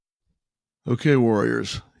Okay,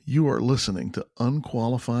 warriors, you are listening to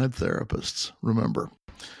Unqualified Therapists. Remember,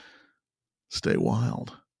 stay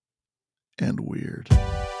wild and weird.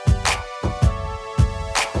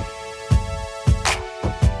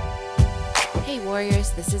 Hey warriors,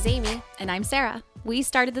 this is Amy. And I'm Sarah. We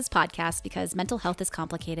started this podcast because mental health is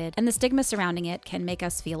complicated and the stigma surrounding it can make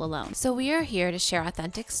us feel alone. So we are here to share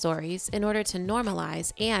authentic stories in order to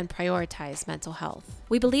normalize and prioritize mental health.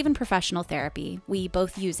 We believe in professional therapy. We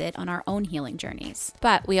both use it on our own healing journeys.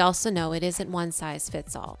 But we also know it isn't one size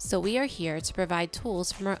fits all. So we are here to provide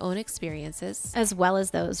tools from our own experiences, as well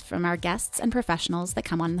as those from our guests and professionals that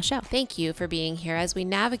come on the show. Thank you for being here as we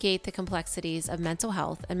navigate the complexities of mental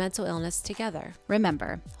health and mental illness together.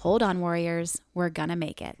 Remember, hold on, warriors. We're gonna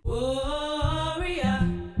make it. Warrior.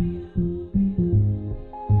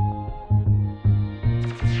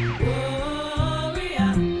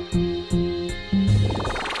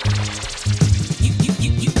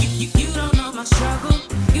 You don't know my struggle,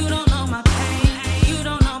 you don't know my pain, you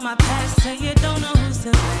don't know my past, so you don't know who's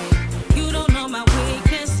to blame. You don't know my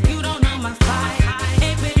weakness, you don't know my fight.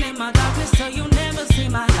 Ain't been in my darkness, so you never see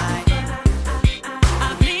my light.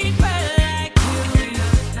 I bleed like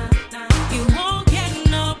you, you won't get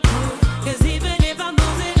no proof. 'Cause even if I'm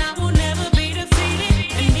losing, I will never be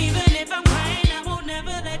defeated. And even if I'm crying, I will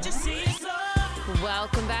never let you see it. So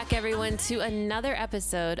Welcome back, everyone, to another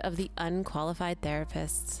episode of the Unqualified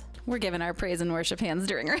Therapists. We're giving our praise and worship hands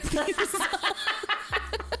during our things.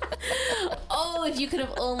 Oh, if you could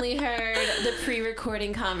have only heard the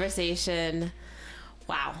pre-recording conversation.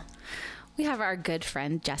 Wow. We have our good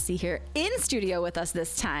friend Jessi here in studio with us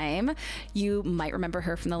this time. You might remember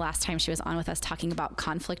her from the last time she was on with us talking about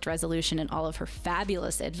conflict resolution and all of her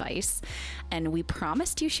fabulous advice. And we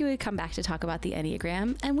promised you she would come back to talk about the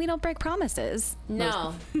Enneagram, and we don't break promises.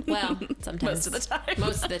 No. Well, sometimes. Most of the time.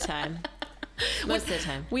 Most of the time. Most of the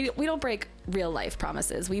time. We don't break real life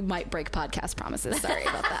promises. We might break podcast promises. Sorry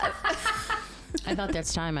about that. I thought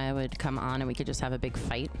this time I would come on and we could just have a big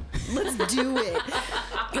fight. Let's do it.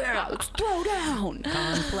 Yeah, let's throw down.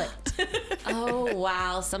 Conflict. Oh,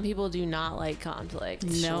 wow. Some people do not like conflict.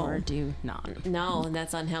 No. Sure do not. No, and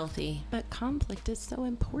that's unhealthy. But conflict is so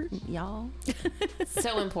important, y'all.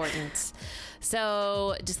 So important.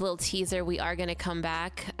 So just a little teaser. We are going to come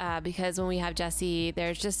back because when we have Jessi,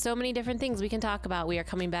 there's just so many different things we can talk about. We are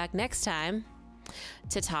coming back next time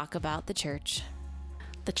to talk about the church.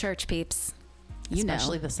 The church peeps.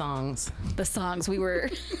 Especially the songs. The songs we were...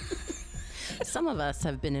 Some of us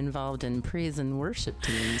have been involved in praise and worship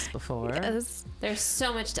teams before. Yes. There's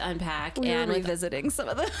so much to unpack. We and were with revisiting some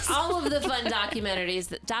of this. all of the fun documentaries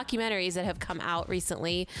that have come out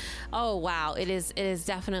recently. Oh, wow. It is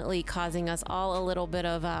definitely causing us all a little bit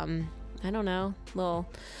of, I don't know, little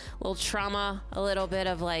trauma, a little bit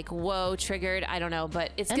of like, whoa, triggered. I don't know,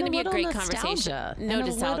 but it's going to be a great conversation. No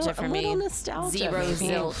nostalgia for me. A little nostalgia. Zero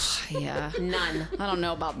zilch. Yeah. None. I don't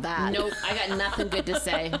know about that. Nope. I got nothing good to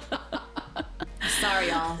say. Sorry,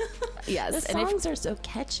 y'all. Yes. The songs are so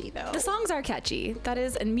catchy, though. The songs are catchy. That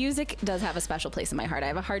is, and music does have a special place in my heart. I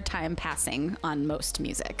have a hard time passing on most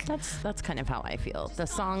music. That's kind of how I feel. The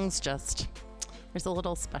songs just... There's a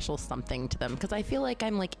little special something to them because I feel like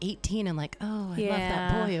I'm like 18 and like, oh, I love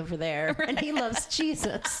that boy over there. And he loves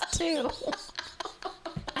Jesus too.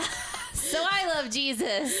 So I love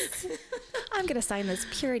Jesus. I'm going to sign this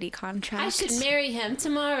purity contract. I should marry him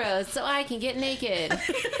tomorrow so I can get naked.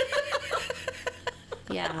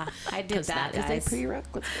 Yeah, I did that, That guys. is a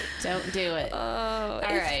prerequisite. Don't do it. All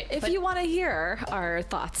right, If you want to hear our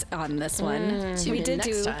thoughts on this one, Tune we in did next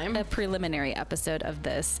do time. a preliminary episode of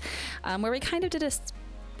this where we kind of did a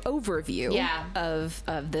overview of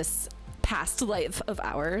this past life of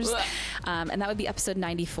ours. And that would be episode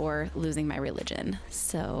 94, Losing My Religion.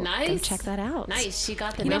 So go check that out. Nice. She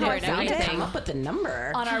got the You know number how I and found it? everything. Come up with the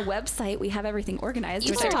number. On our website, we have everything organized,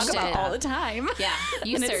 You which I talk searched about it. all the time. Yeah,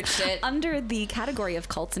 you And it's searched it. under the category of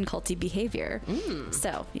cults and culty behavior.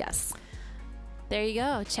 So, yes. There you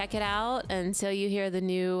go. Check it out until you hear the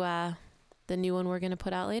new one we're going to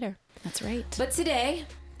put out later. That's right. But today,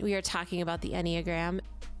 we are talking about the Enneagram.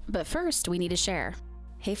 But first, we need to share.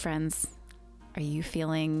 Hey, friends, are you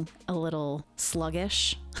feeling a little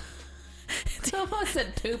sluggish? It's almost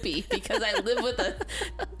said poopy because I live with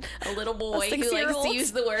a little boy who likes 6-year-old. to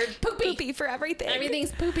use the word poopy. Poopy for everything.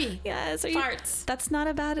 Everything's poopy. Yes. Farts. That's not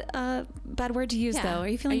a bad word to use, Yeah. though. Are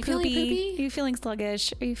you feeling Are you feeling poopy? poopy? Are you feeling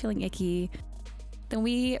sluggish? Are you feeling icky? Then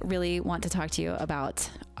we really want to talk to you about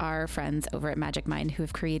our friends over at Magic Mind who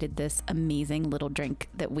have created this amazing little drink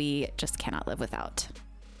that we just cannot live without.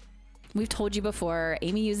 We've told you before,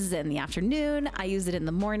 Amy uses it in the afternoon. I use it in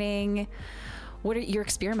the morning. You're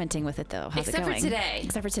experimenting with it though? How's it going?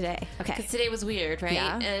 Except for today. Okay. Because today was weird, right?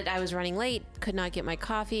 Yeah. And I was running late, could not get my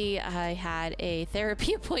coffee. I had a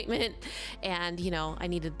therapy appointment and, I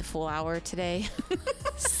needed the full hour today.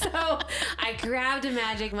 So I grabbed a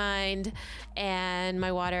Magic Mind and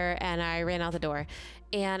my water and I ran out the door.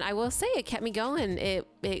 And I will say it kept me going. It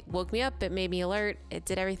woke me up. It made me alert. It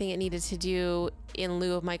did everything it needed to do in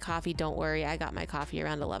lieu of my coffee. Don't worry. I got my coffee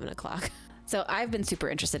around 11 o'clock. So I've been super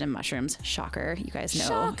interested in mushrooms. Shocker. You guys know.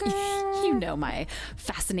 Shocker. You know my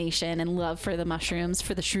fascination and love for the mushrooms,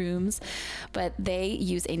 for the shrooms. But they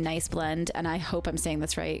use a nice blend, and I hope I'm saying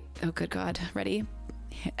this right. Oh, good God. Ready?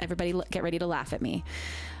 Everybody get ready to laugh at me.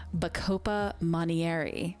 Bacopa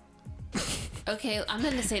monnieri. Okay, I'm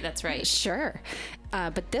going to say that's right. Sure.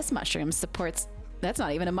 But this mushroom supports... That's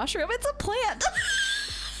not even a mushroom. It's a plant.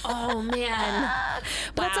 Oh, man.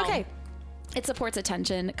 But it's Wow. okay. It supports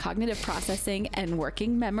attention, cognitive processing, and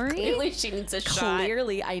working memory. Clearly she needs a shot.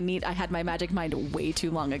 Clearly, I had my Magic Mind way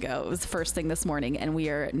too long ago. It was first thing this morning, and we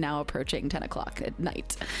are now approaching 10 o'clock at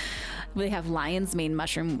night. They have lion's mane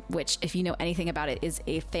mushroom, which, if you know anything about it, is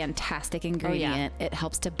a fantastic ingredient. It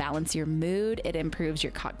helps to balance your mood. It improves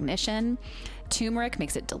your cognition. Turmeric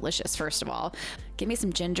makes it delicious, first of all. Give me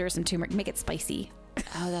some ginger, some turmeric. Make it spicy.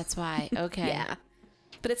 Oh, that's why. Okay. Yeah.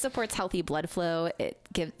 But it supports healthy blood flow it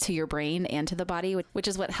gives to your brain and to the body, which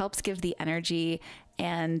is what helps give the energy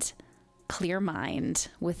and clear mind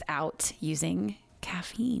without using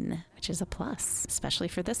caffeine, which is a plus, especially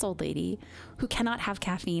for this old lady who cannot have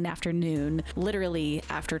caffeine after noon, literally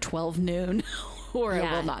after 12 noon, or it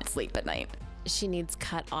will not sleep at night. She needs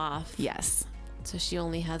cut off. Yes. So she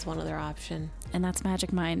only has one other option. And that's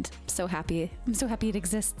Magic Mind. So happy. I'm so happy it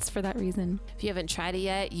exists for that reason. If you haven't tried it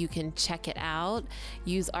yet, you can check it out.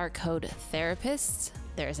 Use our code THERAPIST.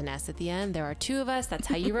 There's an S at the end. There are two of us. That's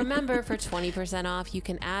how you remember for 20% off. You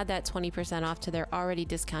can add that 20% off to their already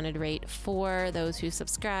discounted rate for those who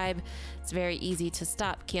subscribe. It's very easy to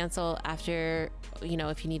stop, cancel after,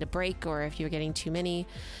 if you need a break or if you're getting too many.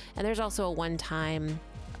 And there's also a one-time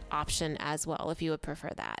option as well if you would prefer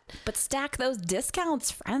that. But stack those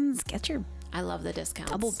discounts, friends. Get your I love the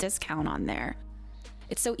discounts. double discount on there.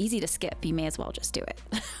 It's so easy to skip. You may as well just do it.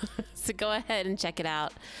 So go ahead and check it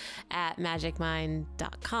out at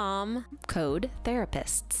magicmind.com. Code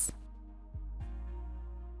therapists.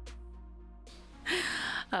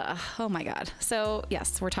 Oh my God. So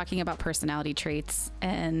yes, we're talking about personality traits,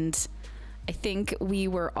 and I think we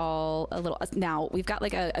were all a little, now we've got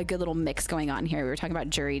like a good little mix going on here. We were talking about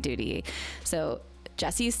jury duty. So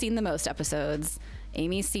Jessi's seen the most episodes,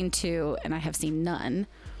 Amy's seen 2, and I have seen none.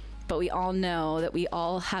 But we all know that we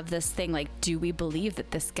all have this thing, like, do we believe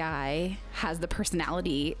that this guy has the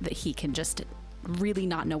personality that he can just really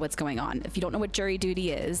not know what's going on? If you don't know what jury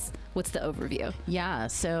duty is, what's the overview? Yeah.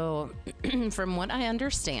 So from what I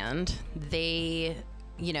understand, they,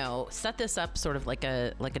 set this up sort of like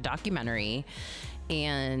a documentary,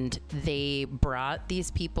 and they brought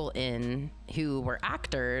these people in who were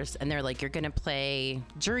actors, and they're like, you're going to play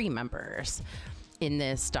jury members in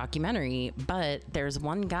this documentary, but there's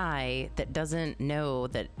one guy that doesn't know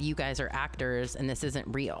that you guys are actors and this isn't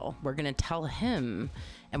real. We're going to tell him,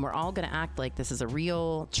 and we're all going to act like this is a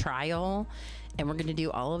real trial, and we're going to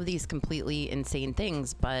do all of these completely insane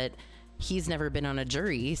things, but he's never been on a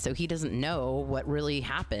jury, so he doesn't know what really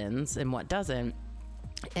happens and what doesn't.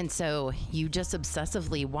 And so you just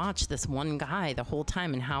obsessively watch this one guy the whole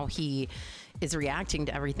time and how he is reacting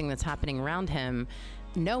to everything that's happening around him,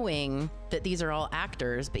 knowing that these are all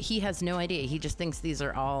actors, but he has no idea. He just thinks these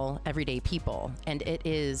are all everyday people. And it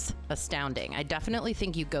is astounding. I definitely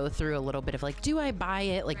think you go through a little bit of like, do I buy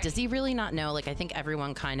it? Like, does he really not know? Like, I think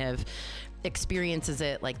everyone kind of experiences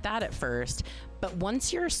it like that at first. But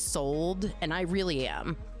once you're sold, and I really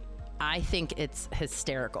am, I think it's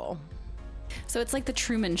hysterical. So it's like the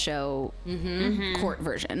Truman Show court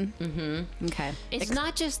version. Mm-hmm. Okay. It's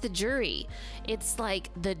not just the jury. It's like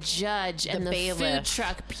the judge and the bailiff, food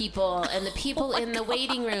truck people and the people in the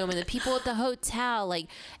waiting room and the people at the hotel. Like,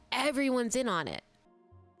 everyone's in on it.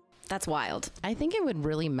 That's wild. I think it would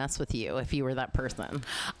really mess with you if you were that person.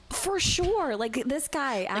 For sure. Like this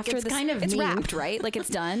guy, after it's this, kind of it's mean. wrapped, right? Like it's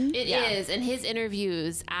done. It is. And his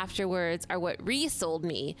interviews afterwards are what resold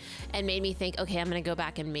me and made me think, okay, I'm going to go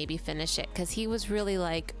back and maybe finish it. Because he was really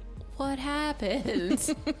like, what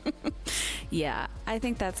happened? Yeah. I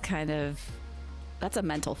think that's a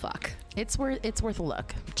mental fuck. It's worth a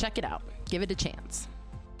look. Check it out. Give it a chance.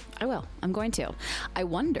 I will. I'm going to. I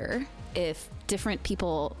wonder if different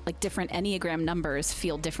people, like different Enneagram numbers,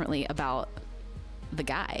 feel differently about the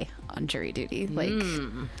guy on jury duty. Like,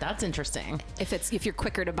 that's interesting. if you're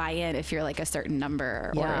quicker to buy in, if you're like a certain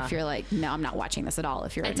number, or if you're like, no, I'm not watching this at all.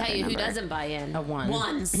 If you're I tell you number. who doesn't buy in. A 1.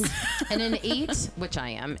 Ones. And an 8, which I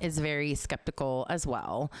am, is very skeptical as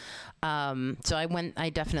well. So I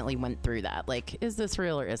definitely went through that. Like, is this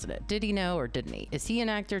real or isn't it? Did he know or didn't he? Is he an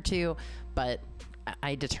actor too? But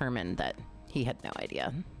I determined that he had no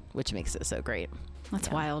idea, which makes it so great. That's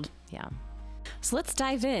wild. Yeah. So let's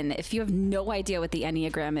dive in. If you have no idea what the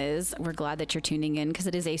Enneagram is, we're glad that you're tuning in, because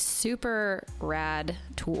it is a super rad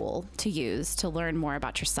tool to use to learn more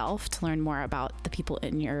about yourself, to learn more about the people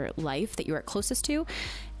in your life that you are closest to,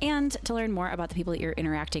 and to learn more about the people that you're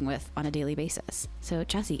interacting with on a daily basis. So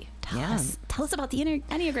Jessi, tell us about the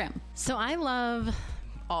Enneagram. So I love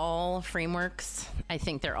all frameworks. I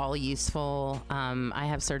think they're all useful. I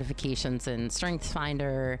have certifications in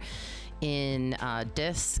StrengthsFinder, in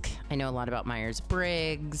DISC. I know a lot about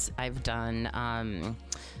Myers-Briggs. I've done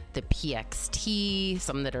the PXT,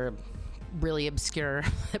 some that are really obscure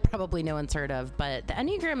that probably no one's heard of. But the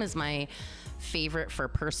Enneagram is my favorite for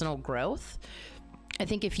personal growth. I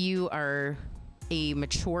think if you are a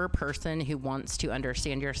mature person who wants to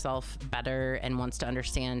understand yourself better and wants to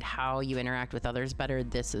understand how you interact with others better,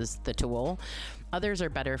 this is the tool. Others are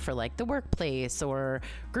better for like the workplace or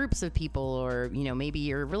groups of people, or, you know, maybe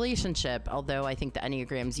your relationship. Although I think the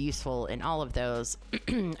Enneagram's useful in all of those,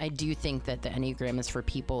 I do think that the Enneagram is for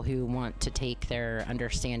people who want to take their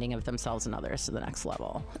understanding of themselves and others to the next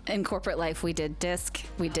level. In corporate life, we did DISC,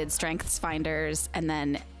 we did StrengthsFinders, and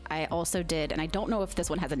then I also did, and I don't know if this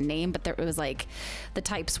one has a name, but it was like the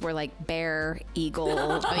types were like bear,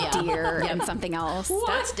 eagle, deer, and something else. What?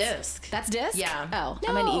 That's DISC. That's DISC? Yeah. Oh, No,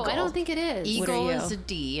 I'm an eagle. I don't think it is. Eagle What are you? is a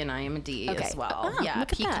D, and I am a D Okay. as well. Oh, yeah.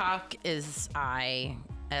 look at that. Peacock is I.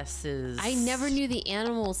 S is. I never knew the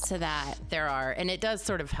animals to that. There are, and it does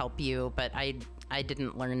sort of help you, but I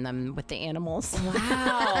didn't learn them with the animals.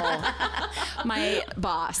 Wow. My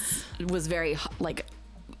boss was very like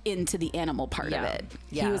into the animal part of it.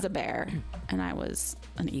 Yeah. He was a bear and I was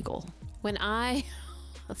an eagle. When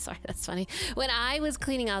sorry, that's funny. When I was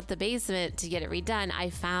cleaning out the basement to get it redone, I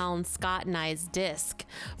found Scott and I's disc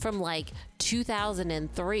from like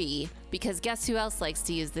 2003, because guess who else likes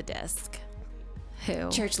to use the disc? Who?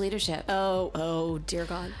 Church leadership. Oh, dear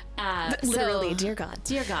God. Literally, dear God.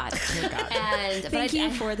 Dear God. And Thank you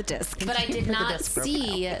for the disc. But I did not disc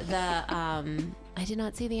see I did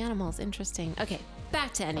not see the animals. Interesting. Okay,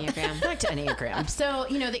 back to Enneagram. Back to Enneagram. So,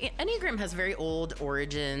 you know, the Enneagram has very old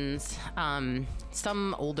origins,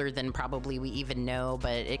 some older than probably we even know,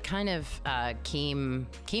 but it kind of came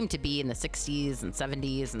to be in the 60s and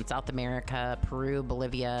 70s in South America, Peru,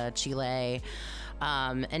 Bolivia, Chile.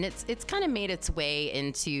 And it's kind of made its way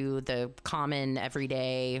into the common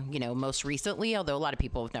everyday, you know, most recently, although a lot of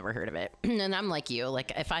people have never heard of it. And I'm like you,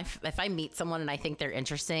 like if I meet someone and I think they're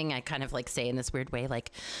interesting, I kind of like say in this weird way,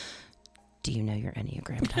 like, do you know your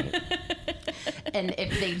Enneagram type? And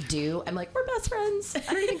if they do, I'm like, we're best friends.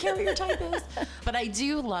 I don't even care what your type is. But I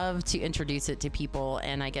do love to introduce it to people.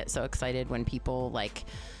 And I get so excited when people like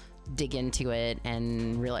dig into it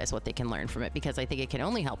and realize what they can learn from it, because I think it can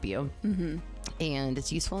only help you. Mm-hmm. And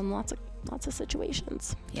it's useful in lots of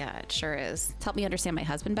situations. Yeah, it sure is. To help me understand my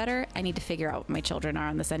husband better, I need to figure out what my children are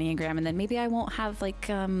on this Enneagram, and then maybe I won't have like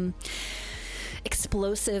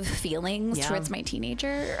explosive feelings towards my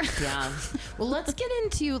teenager. Yeah. Well, let's get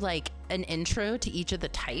into like an intro to each of the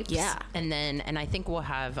types. Yeah. And I think we'll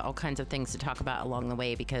have all kinds of things to talk about along the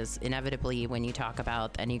way, because inevitably when you talk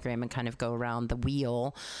about the Enneagram and kind of go around the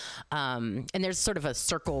wheel, and there's sort of a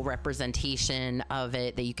circle representation of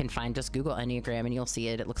it that you can find. Just Google Enneagram and you'll see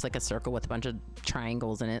it. It looks like a circle with a bunch of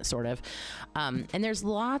triangles in it, sort of. And there's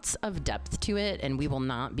lots of depth to it, and we will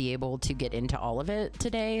not be able to get into all of it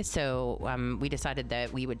today. So we decided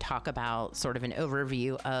that we would talk about sort of an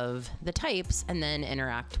overview of the types and then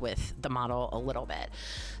interact with the model a little bit.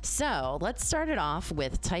 So let's start it off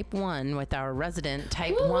with type 1 with our resident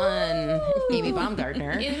type 1, Amy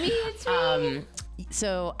Baumgartner. It's me.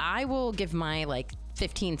 So I will give my like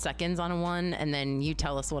 15 seconds on a 1, and then you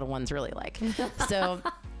tell us what a 1's really like. So,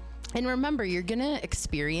 and remember, you're going to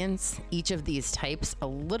experience each of these types a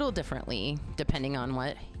little differently depending on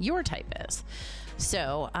what your type is.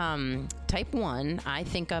 So, type 1, I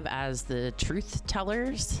think of as the truth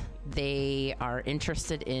tellers. They are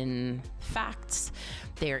interested in facts.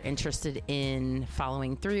 They are interested in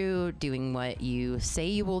following through, doing what you say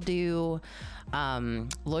you will do.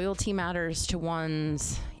 Loyalty matters to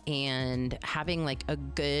 1s, and having like a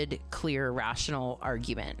good, clear, rational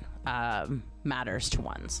argument matters to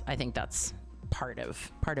 1s. I think that's part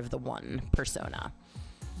of the 1 persona.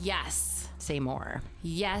 Yes. Say more.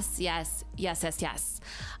 Yes.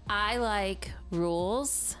 I like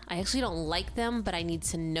rules. I actually don't like them, but I need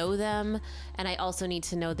to know them. And I also need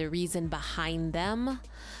to know the reason behind them.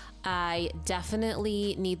 I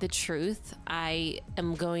definitely need the truth. I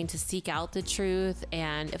am going to seek out the truth.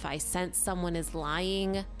 And if I sense someone is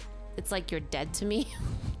lying, it's like you're dead to me,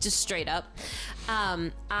 just straight up.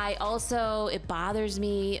 It bothers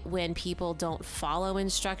me when people don't follow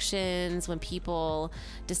instructions, when people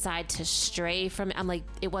decide to stray from it. I'm like,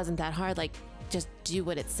 it wasn't that hard. Like, just do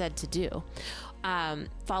what it said to do.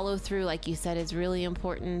 Follow through, like you said, is really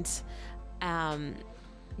important.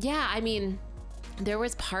 There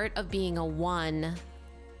was part of being a 1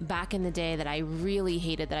 back in the day that I really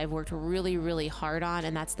hated, that I've worked really, really hard on,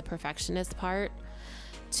 and that's the perfectionist part.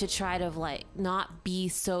 To try to like not be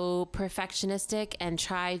so perfectionistic and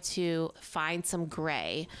try to find some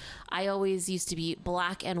gray. I always used to be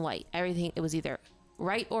black and white. Everything, it was either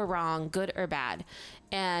right or wrong, good or bad.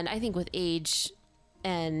 And I think with age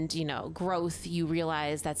and, growth, you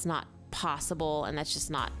realize that's not possible, and that's just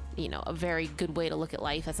not, a very good way to look at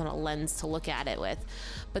life. That's not a lens to look at it with.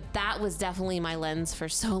 But that was definitely my lens for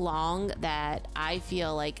so long, that I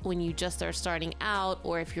feel like when you just are starting out,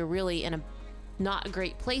 or if you're really in a not a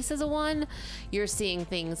great place as a 1, you're seeing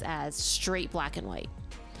things as straight black and white.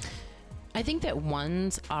 I think that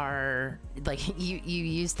 1s are, like, you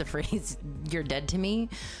use the phrase, you're dead to me.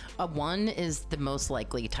 A 1 is the most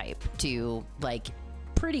likely type to, like,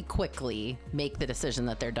 pretty quickly make the decision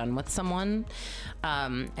that they're done with someone.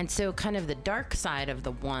 And so kind of the dark side of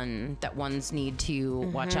the 1 that 1s need to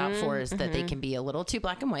watch out for is that they can be a little too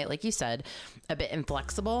black and white, like you said, a bit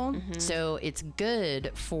inflexible. So it's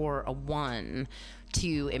good for a 1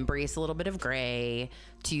 to embrace a little bit of gray,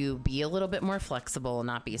 to be a little bit more flexible,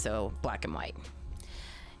 not be so black and white.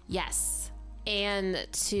 Yes. And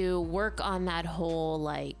to work on that whole,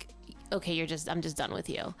 like, okay, I'm just done with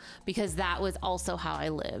you, because that was also how I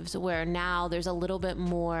lived, where now there's a little bit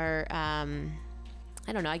more, I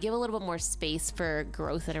don't know, I give a little bit more space for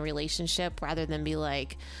growth in a relationship, rather than be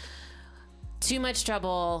like, too much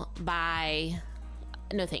trouble, bye,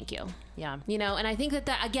 no thank you. Yeah. And I think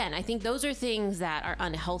that again, I think those are things that are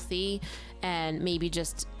unhealthy and maybe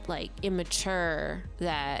just like immature,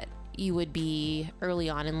 that you would be early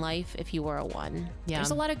on in life if you were a 1. Yeah.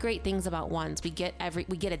 There's a lot of great things about 1s. We get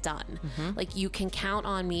it done. Like, you can count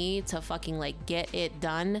on me to fucking like get it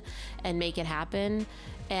done and make it happen.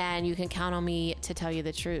 And you can count on me to tell you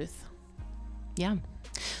the truth. Yeah.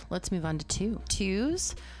 Let's move on to 2.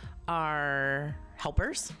 2s are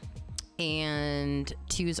helpers, and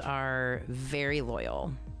 2s are very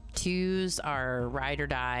loyal. 2s are ride or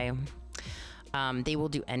die. They will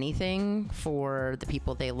do anything for the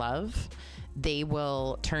people they love. They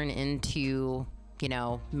will turn into,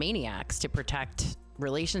 maniacs to protect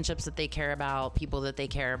relationships that they care about, people that they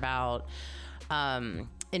care about.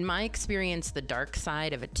 In my experience, the dark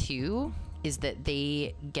side of a 2 is that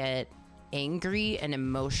they get angry and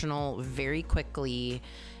emotional very quickly.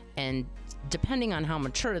 And depending on how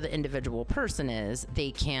mature the individual person is,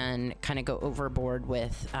 they can kind of go overboard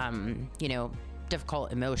with,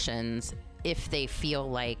 difficult emotions if they feel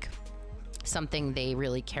like something they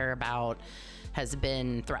really care about has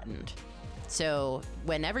been threatened. So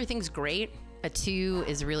when everything's great, a 2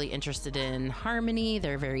 is really interested in harmony.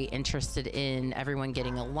 They're very interested in everyone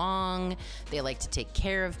getting along. They like to take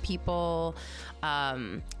care of people.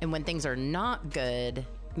 And when things are not good,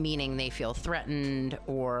 meaning they feel threatened,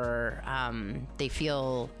 or they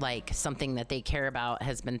feel like something that they care about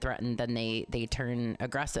has been threatened, then they turn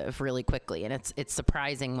aggressive really quickly. And it's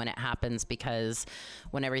surprising when it happens, because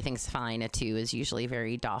when everything's fine, a 2 is usually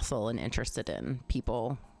very docile and interested in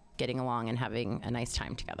people getting along and having a nice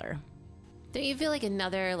time together. Don't you feel like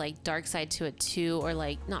another like dark side to it 2, or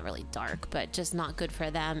like not really dark, but just not good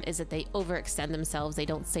for them, is that they overextend themselves. They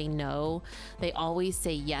don't say no. They always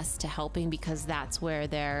say yes to helping, because that's where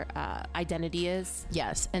their identity is.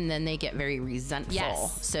 Yes. And then they get very resentful.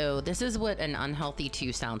 Yes. So this is what an unhealthy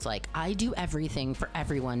 2 sounds like. I do everything for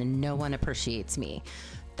everyone and no one appreciates me.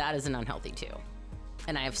 That is an unhealthy 2.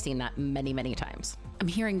 And I have seen that many, many times. I'm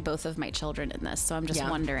hearing both of my children in this, so I'm just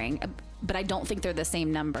wondering. But I don't think they're the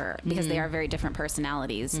same number, because they are very different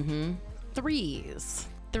personalities.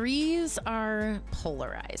 3s are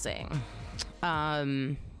polarizing.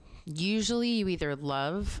 Usually you either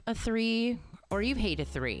love a 3 or you hate a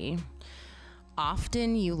 3.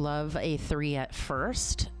 Often you love a 3 at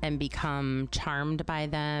first and become charmed by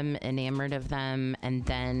them, enamored of them, and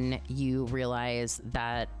then you realize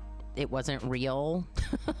that it wasn't real.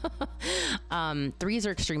 Threes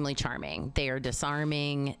are extremely charming. They are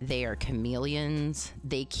disarming. They are chameleons.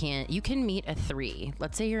 You can meet a 3.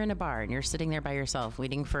 Let's say you're in a bar and you're sitting there by yourself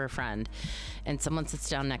waiting for a friend, and someone sits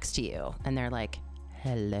down next to you and they're like,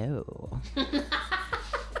 hello.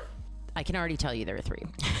 I can already tell you there are 3.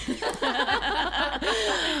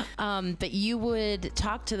 But you would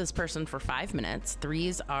talk to this person for 5 minutes.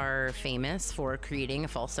 3s are famous for creating a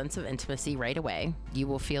false sense of intimacy right away. You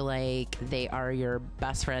will feel like they are your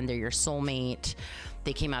best friend. They're your soulmate.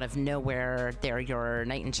 They came out of nowhere. They're your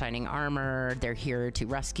knight in shining armor. They're here to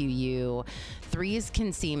rescue you. 3s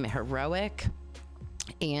can seem heroic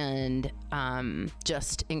and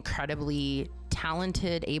just incredibly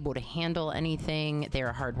talented, able to handle anything.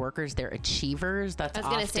 They're hard workers. They're achievers. I was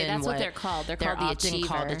going to say, that's what they're called. They're called the often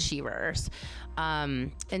called achievers.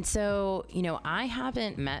 And so, I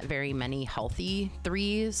haven't met very many healthy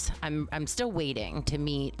 3s. I'm still waiting to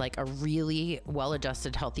meet like a really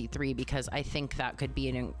well-adjusted healthy 3, because I think that could be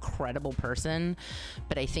an incredible person.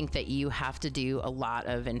 But I think that you have to do a lot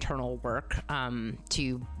of internal work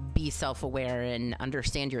to be self-aware and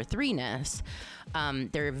understand your 3-ness.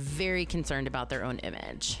 They're very concerned about their own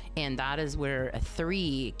image. And that is where a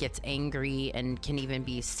 3 gets angry and can even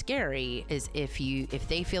be scary, is if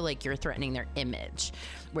they feel like you're threatening their image.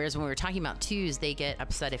 Whereas when we were talking about 2s, they get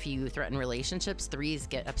upset if you threaten relationships. 3s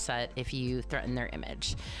get upset if you threaten their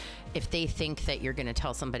image. If they think that you're going to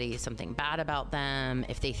tell somebody something bad about them,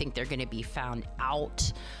 if they think they're going to be found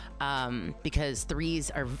out, because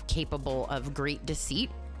 3s are capable of great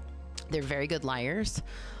deceit. They're very good liars.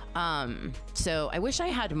 So I wish I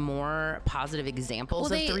had more positive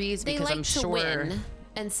examples of 3s, because like I'm sure. Win.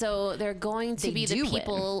 And so they're going to be the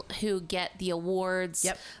people who get the awards,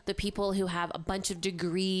 the people who have a bunch of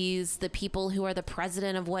degrees, the people who are the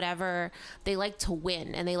president of whatever. They like to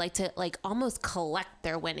win, and they like to like almost collect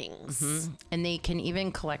their winnings. Mm-hmm. And they can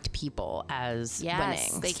even collect people as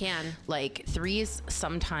winnings. They can. Like 3s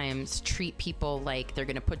sometimes treat people like they're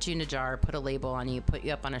going to put you in a jar, put a label on you, put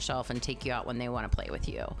you up on a shelf, and take you out when they want to play with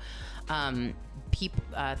you.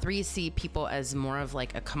 3s see people as more of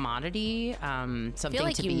like a commodity, something I feel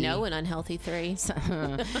like to be an unhealthy 3,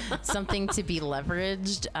 something to be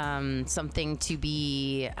leveraged, something to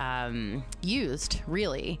be used,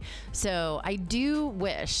 really. So I do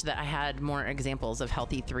wish that I had more examples of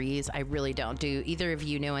healthy 3s. I really don't. Do either of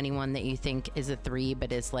you know anyone that you think is a 3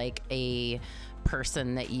 but is like a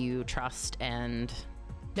person that you trust? And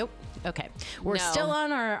nope. Okay. We're still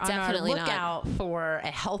on our lookout for a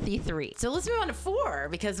healthy 3. So let's move on to 4,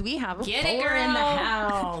 because we have a 4 in the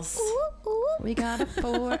house. We got a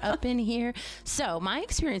 4 up in here. So my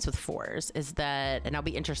experience with 4s is that, and I'll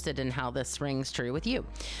be interested in how this rings true with you,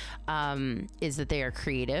 is that they are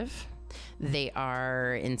creative. They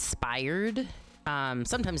are inspired.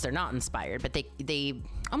 Sometimes they're not inspired, but they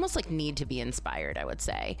almost like need to be inspired, I would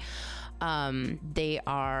say. They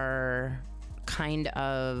are kind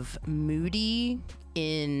of moody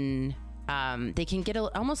in, they can get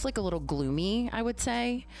almost like a little gloomy, I would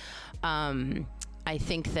say. I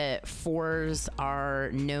think that 4s are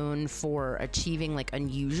known for achieving like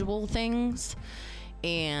unusual things,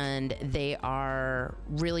 and they are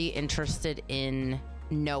really interested in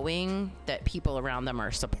knowing that people around them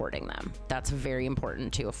are supporting them. That's very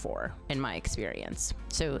important to a 4 in my experience.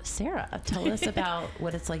 So Sarah, tell us about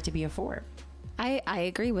what it's like to be a 4. I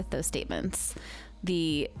agree with those statements.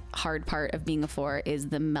 The hard part of being a 4 is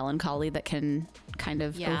the melancholy that can kind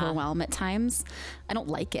of overwhelm at times. I don't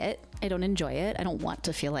like it. I don't enjoy it. I don't want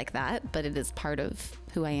to feel like that, but it is part of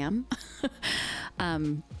who I am.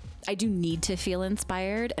 I do need to feel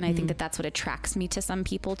inspired. And I think that that's what attracts me to some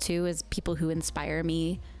people too, is people who inspire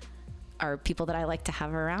me are people that I like to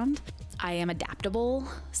have around. I am adaptable.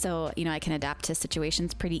 So, I can adapt to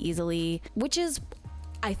situations pretty easily, which is,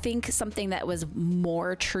 I think, something that was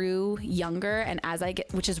more true younger. And as I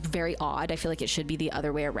get, which is very odd, I feel like it should be the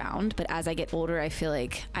other way around. But as I get older, I feel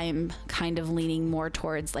like I'm kind of leaning more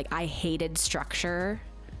towards like, I hated structure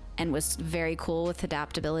and was very cool with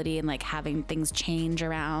adaptability and like having things change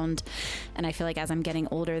around. And I feel like as I'm getting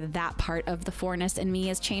older, that part of the 4-ness in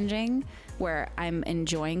me is changing, where I'm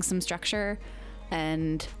enjoying some structure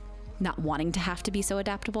and not wanting to have to be so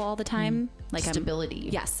adaptable all the time. Like stability.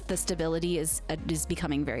 Yes, the stability is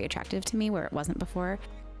becoming very attractive to me, where it wasn't before.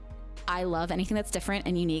 I love anything that's different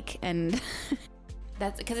and unique, and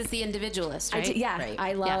that's because it's the individualist, right? Right.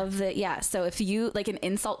 I love that. Yeah. So if you like, an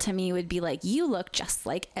insult to me would be like, you look just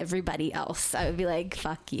like everybody else. I would be like,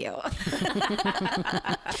 fuck you.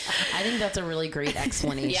 I think that's a really great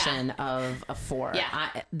explanation of a 4. Yeah.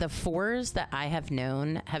 The 4s that I have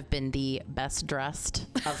known have been the best dressed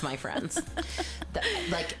of my friends.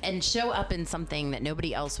 And show up in something that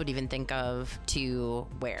nobody else would even think of to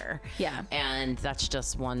wear. Yeah. And that's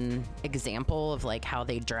just one example of like how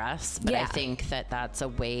they dress. But I think that that's a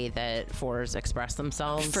way that 4s express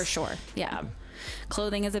themselves. For sure. Yeah.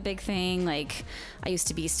 Clothing is a big thing. Like I used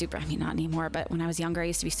to be not anymore, but when I was younger, I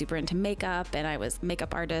used to be super into makeup, and I was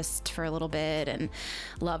makeup artist for a little bit and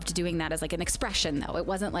loved doing that as like an expression though. It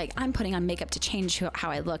wasn't like I'm putting on makeup to change how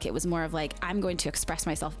I look. It was more of like, I'm going to express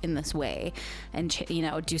myself in this way and,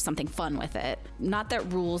 do something fun with it. Not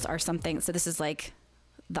that rules are something. So this is like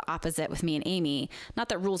the opposite with me and Amy. Not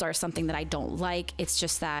that rules are something that I don't like. It's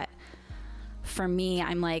just that for me,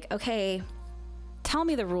 I'm like, okay, tell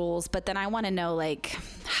me the rules, but then I want to know like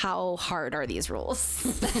how hard are these rules?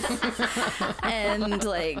 And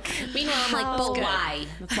like, meanwhile, I'm like, but why?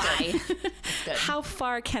 Why? How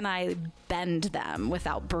far can I bend them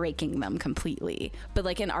without breaking them completely? But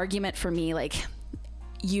like an argument for me, like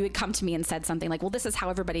you had come to me and said something like, well, this is how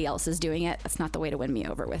everybody else is doing it. That's not the way to win me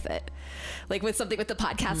over with it. Like with something with the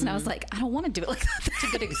podcast. And I was like, I don't want to do it like that. That's a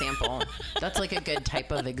good example. That's like a good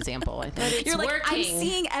type of example, I think. But it's You're like, working. I'm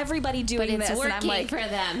seeing everybody doing But it's this. working and I'm like, for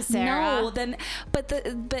them, Sarah. No, then,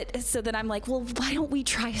 so then I'm like, well, why don't we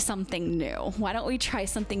try something new? Why don't we try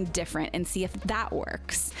something different and see if that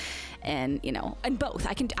works? And, and both.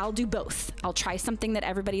 I'll do both. I'll try something that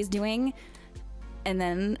everybody's doing, and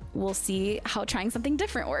then we'll see how trying something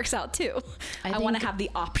different works out too. I want to have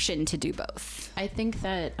the option to do both. I think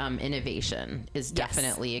that innovation is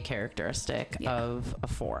definitely a characteristic of a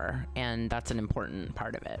 4, and that's an important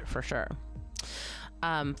part of it for sure.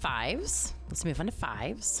 5s. Let's move on to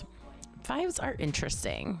 5s. 5s are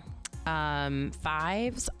interesting.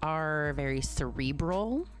 5s are very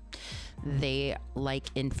cerebral. They like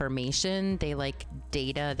information, they like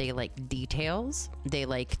data, they like details, they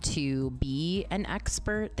like to be an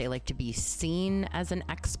expert, they like to be seen as an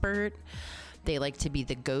expert, they like to be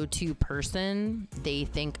the go-to person, they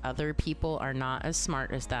think other people are not as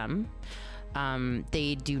smart as them,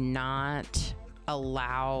 they do not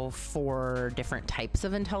allow for different types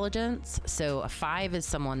of intelligence. So a 5 is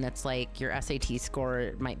someone that's like, your SAT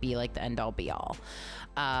score might be like the end all be all.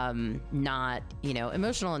 Not,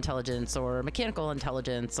 emotional intelligence or mechanical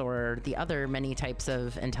intelligence or the other many types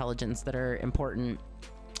of intelligence that are important.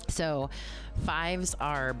 So 5s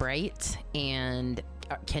are bright and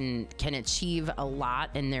can achieve a lot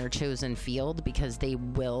in their chosen field because they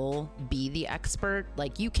will be the expert.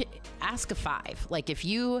 Like you can ask a 5, like if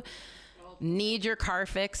you need your car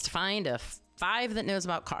fixed, find a 5 that knows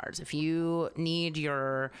about cars. If you need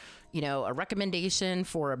your, a recommendation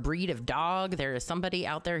for a breed of dog, there is somebody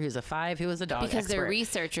out there who's a 5 who is a dog because expert. they're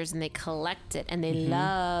researchers and they collect it and they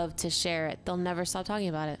love to share it. They'll never stop talking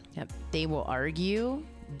about it. Yep. They will argue.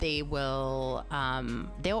 They will,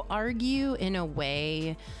 they'll argue in a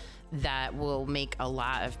way that will make a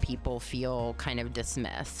lot of people feel kind of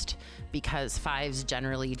dismissed because 5s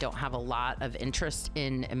generally don't have a lot of interest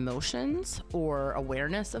in emotions or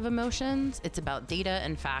awareness of emotions. It's about data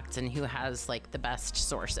and facts and who has like the best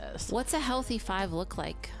sources. What's a healthy 5 look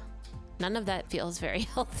like? None of that feels very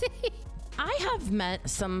healthy. I have met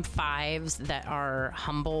some 5s that are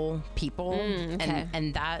humble people,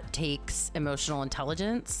 and that takes emotional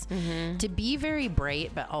intelligence. To be very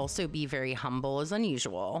bright but also be very humble is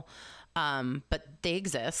unusual. But they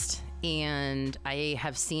exist, and I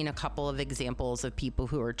have seen a couple of examples of people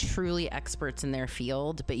who are truly experts in their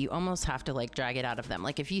field, but you almost have to like drag it out of them.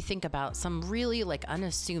 Like if you think about some really like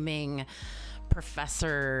unassuming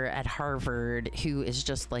professor at Harvard who is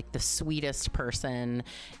just like the sweetest person,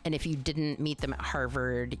 and if you didn't meet them at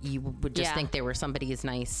Harvard, you would just think they were somebody's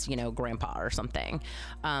nice, grandpa or something.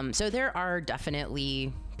 So there are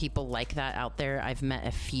definitely people like that out there. I've met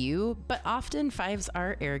a few, but often 5s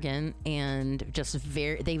are arrogant and just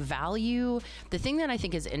they value the thing that I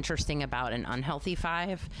think is interesting about an unhealthy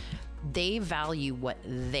 5. They value what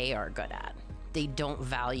they are good at. They don't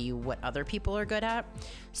value what other people are good at.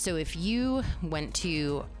 So if you went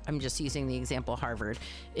to, I'm just using the example Harvard.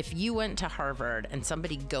 If you went to Harvard and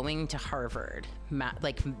somebody going to Harvard,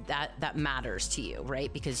 like that matters to you,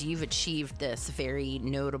 right? Because you've achieved this very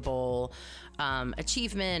notable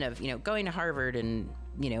achievement of, going to Harvard and,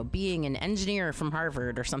 being an engineer from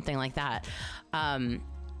Harvard or something like that.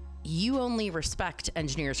 You only respect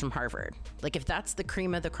engineers from Harvard. Like if that's the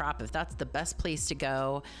cream of the crop, if that's the best place to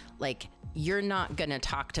go, like you're not going to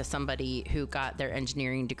talk to somebody who got their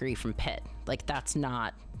engineering degree from Pitt. Like that's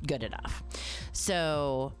not good enough.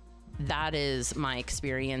 So that is my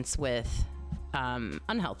experience with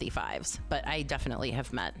unhealthy 5s, but I definitely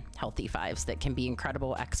have met healthy 5s that can be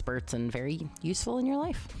incredible experts and very useful in your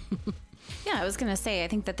life. Yeah, I was going to say, I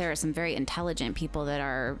think that there are some very intelligent people that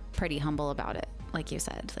are pretty humble about it. like you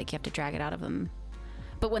said, like you have to drag it out of them.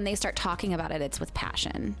 But when they start talking about it, it's with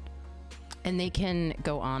passion. And they can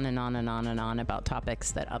go on and on and on and on about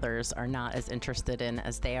topics that others are not as interested in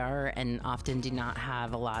as they are, and often do not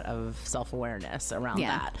have a lot of self-awareness around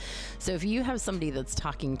that. So if you have somebody that's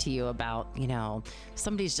talking to you about, you know,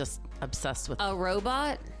 somebody's just obsessed with A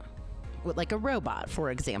robot? like a robot,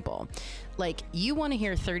 for example, like you want to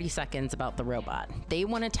hear 30 seconds about the robot. They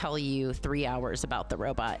want to tell you 3 hours about the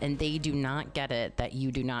robot, and they do not get it that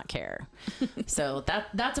you do not care. So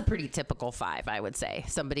that's a pretty typical 5, I would say.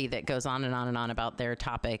 Somebody that goes on and on and on about their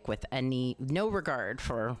topic with no regard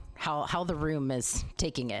for how the room is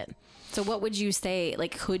taking it. So what would you say?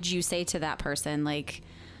 Like, could you say to that person, like,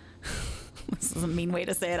 this is a mean way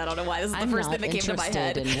to say it. I don't know why. This is the first thing that came to my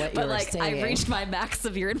head. But like, I reached my max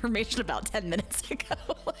of your information about 10 minutes ago.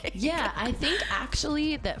 Like, yeah, I think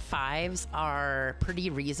actually that 5s are pretty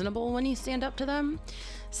reasonable when you stand up to them.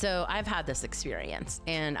 So I've had this experience,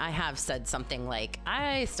 and I have said something like,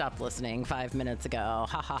 I stopped listening 5 minutes ago,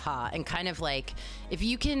 ha ha ha. And kind of like, if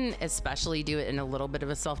you can especially do it in a little bit of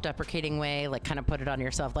a self-deprecating way, like kind of put it on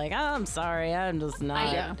yourself, like, oh, I'm sorry, I'm just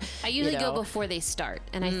not. I usually go before they start,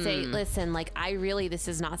 and I say, listen, like, this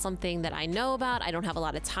is not something that I know about. I don't have a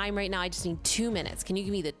lot of time right now. I just need 2 minutes. Can you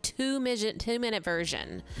give me the 2-minute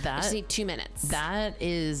version? I just need 2 minutes. That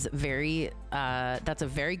is that's a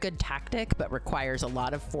very good tactic, but requires a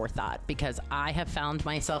lot of forethought, because I have found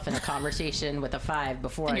myself in a conversation with a 5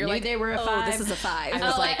 before I knew they were a 5. This is a 5. I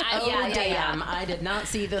was like, damn, I did not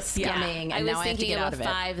see this coming, and now I have to get out of it.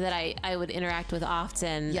 I was thinking of a 5 that I would interact with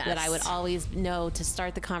often, that I would always know to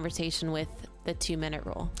start the conversation with the 2-minute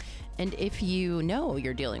rule. And if you know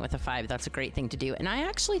you're dealing with a 5, that's a great thing to do. And I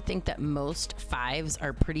actually think that most 5s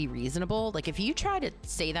are pretty reasonable. Like if you try to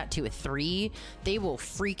say that to a 3, they will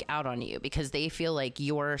freak out on you because they feel like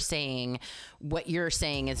you're saying what you're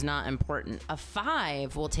saying is not important. A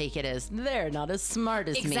 5 will take it as they're not as smart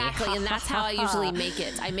as me. Exactly. And that's how I usually make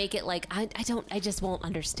it. I make it like, I just won't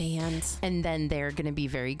understand. And then they're going to be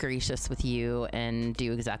very gracious with you and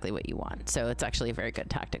do exactly what you want. So it's actually a very good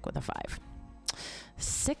tactic with a 5.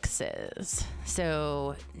 6s.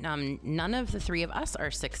 So none of the 3 of us are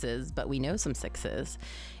 6s, but we know some 6s.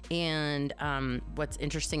 And what's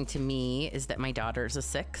interesting to me is that my daughter's a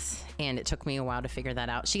 6, and it took me a while to figure that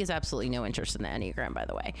out. She has absolutely no interest in the Enneagram, by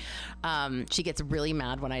the way. She gets really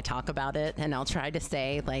mad when I talk about it, and I'll try to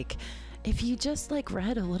say, like, if you just like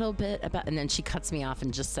read a little bit about, and then she cuts me off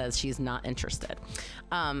and just says she's not interested,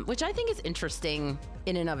 which I think is interesting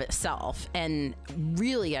in and of itself. And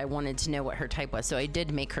really, I wanted to know what her type was. So I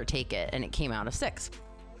did make her take it, and it came out a 6.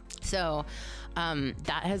 So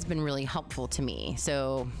that has been really helpful to me.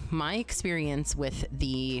 So my experience with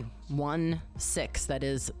the 1/6, that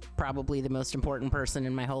is probably the most important person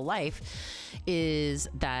in my whole life, is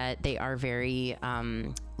that they are very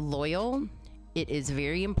loyal. It is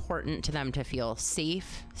very important to them to feel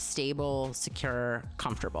safe, stable, secure,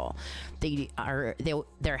 comfortable.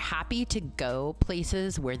 They're happy to go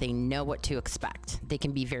places where they know what to expect. They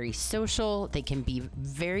can be very social. They can be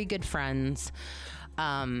very good friends.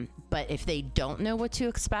 But if they don't know what to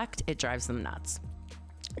expect, it drives them nuts.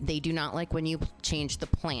 They do not like when you change the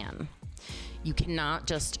plan. You cannot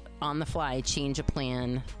just on the fly change a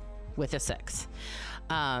plan with a 6.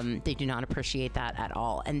 They do not appreciate that at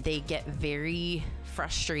all. And they get very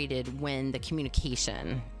frustrated when the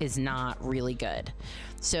communication is not really good.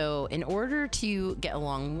 So in order to get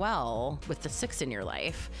along well with the 6 in your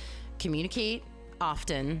life, communicate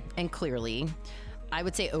often and clearly. I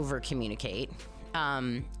would say over communicate.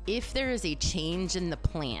 If there is a change in the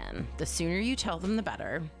plan, the sooner you tell them, the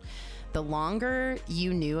better. The longer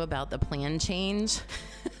you knew about the plan change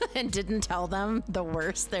and didn't tell them, the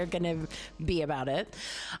worse they're going to be about it.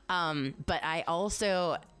 But I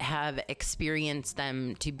also have experienced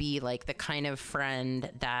them to be like the kind of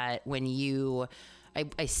friend that when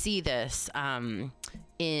I see this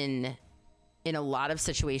in a lot of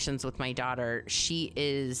situations with my daughter, she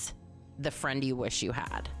is the friend you wish you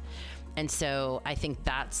had. And so I think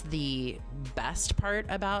that's the best part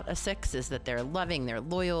about a 6 is that they're loving, they're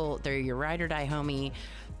loyal, they're your ride or die homie.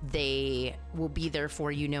 They will be there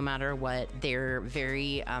for you no matter what. They're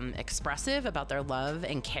very expressive about their love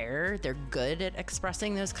and care. They're good at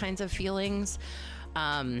expressing those kinds of feelings.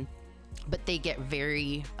 But they get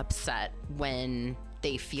very upset when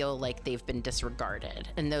they feel like they've been disregarded.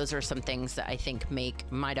 And those are some things that I think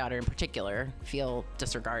make my daughter in particular feel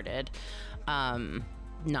disregarded.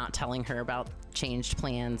 Not telling her about changed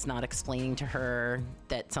plans, not explaining to her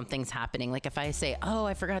that something's happening. Like if I say, oh,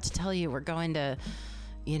 I forgot to tell you, we're going to,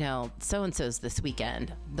 so-and-so's this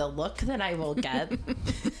weekend. The look that I will get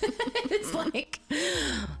is like,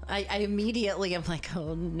 I immediately am like,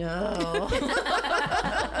 oh no.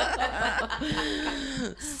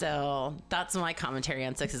 So that's my commentary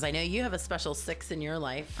on sixes. I know you have a special 6 in your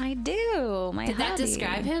life. I do. Did that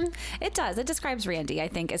describe him? It does. It describes Randy, I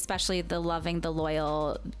think, especially the loving, the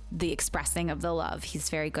loyal, the expressing of the love. He's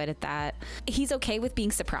very good at that. He's okay with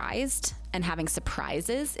being surprised and having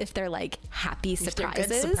surprises if they're like happy surprises.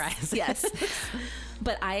 They're good surprises. Yes.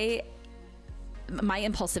 But my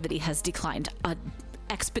impulsivity has declined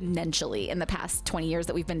exponentially in the past 20 years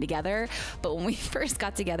that we've been together. But when we first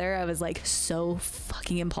got together, I was like so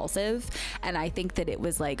fucking impulsive. And I think that it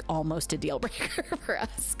was like almost a deal breaker for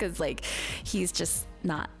us because like he's just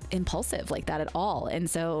not impulsive like that at all. And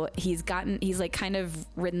so he's like kind of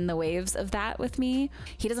ridden the waves of that with me.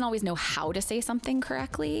 He doesn't always know how to say something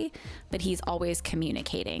correctly, but he's always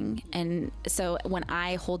communicating. And so when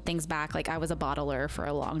I hold things back, like I was a bottler for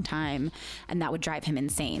a long time and that would drive him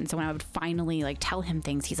insane. So when I would finally like tell him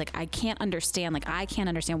things, he's like, I can't understand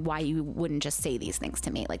why you wouldn't just say these things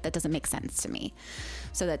to me. Like that doesn't make sense to me.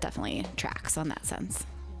 So that definitely tracks on that sense.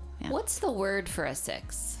 Yeah. What's the word for a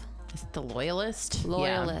 6? Is it the loyalist?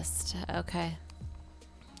 Loyalist. Yeah. Okay.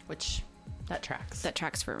 Which that tracks. That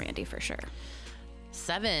tracks for Randy for sure.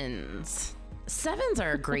 7s. 7s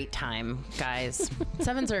are a great time, guys.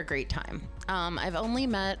 7s are a great time. I've only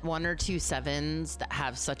met 1 or 2 7s that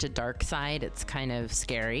have such a dark side. It's kind of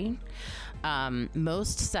scary.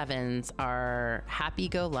 Most 7s are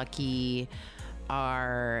happy-go-lucky,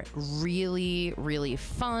 are really, really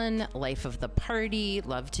fun, life of the party,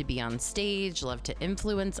 love to be on stage, love to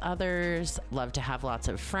influence others, love to have lots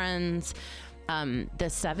of friends. The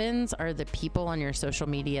 7s are the people on your social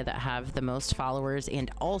media that have the most followers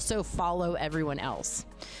and also follow everyone else.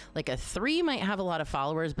 Like a 3 might have a lot of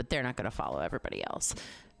followers, but they're not going to follow everybody else.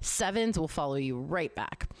 7s will follow you right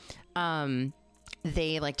back.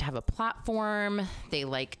 They like to have a platform. They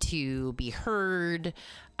like to be heard.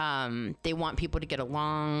 They want people to get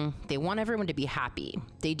along. They want everyone to be happy.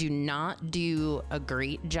 They do not do a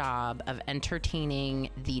great job of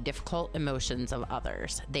entertaining the difficult emotions of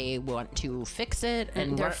others. They want to fix it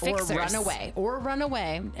and run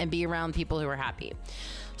away and be around people who are happy.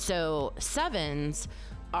 So 7s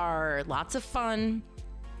are lots of fun.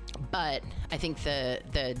 But I think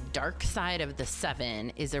the dark side of the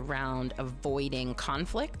 7 is around avoiding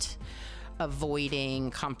conflict,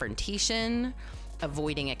 avoiding confrontation,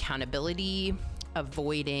 avoiding accountability,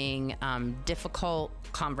 avoiding difficult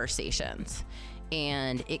conversations.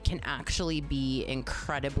 And it can actually be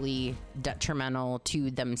incredibly detrimental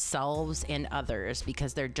to themselves and others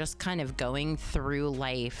because they're just kind of going through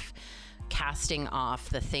life casting off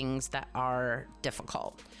the things that are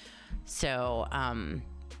difficult. So,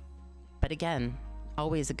 but again,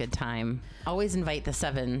 always a good time. Always invite the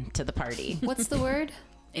 7 to the party. What's the word?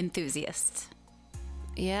 Enthusiast.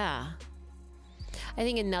 Yeah. I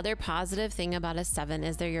think another positive thing about a 7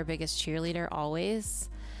 is they're your biggest cheerleader always.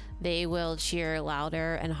 They will cheer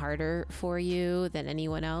louder and harder for you than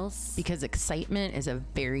anyone else. Because excitement is a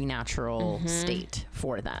very natural state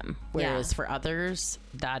for them. Whereas for others,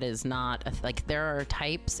 that is not, like there are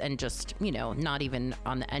types and just, not even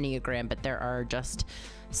on the Enneagram, but there are just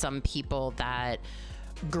some people that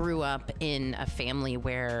grew up in a family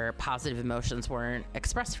where positive emotions weren't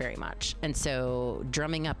expressed very much. And so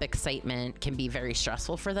drumming up excitement can be very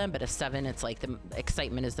stressful for them. But a 7, it's like the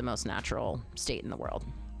excitement is the most natural state in the world.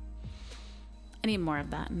 I need more of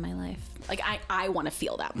that in my life. Like I want to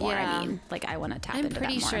feel that more. Yeah. I mean, like I want to tap I'm into that more.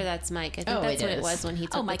 pretty sure that's Mike. I think that's what it was when he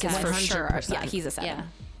took Mike the is test. for sure. 100%. Yeah, he's a 7.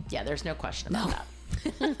 Yeah, there's no question about that.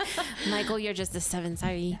 Michael, you're just a 7.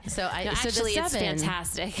 Sorry. So actually, the 7, it's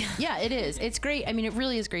fantastic. Yeah, it is. It's great. I mean, it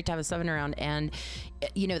really is great to have a 7 around. And,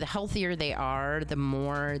 the healthier they are, the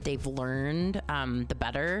more they've learned, the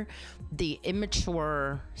better. The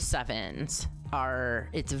immature 7s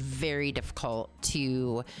it's very difficult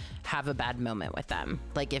to have a bad moment with them.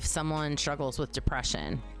 Like if someone struggles with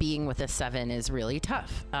depression, being with a 7 is really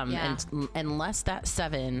tough. And unless that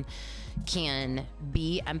 7 can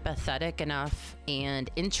be empathetic enough and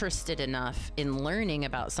interested enough in learning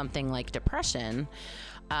about something like depression,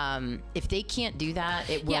 if they can't do that,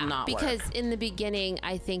 it will not work. Because in the beginning,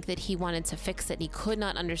 I think that he wanted to fix it. He could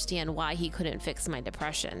not understand why he couldn't fix my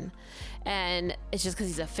depression. And it's just because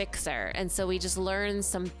he's a fixer. And so we just learned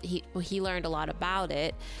he learned a lot about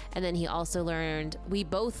it. And then he also we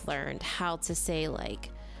both learned how to say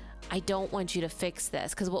like, I don't want you to fix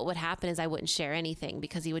this. Because what would happen is I wouldn't share anything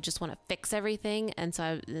because he would just want to fix everything. And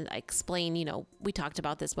so I explain, we talked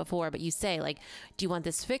about this before, but you say like, do you want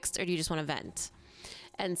this fixed or do you just want to vent?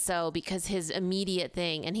 And so because his immediate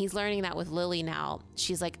thing, and he's learning that with Lily now,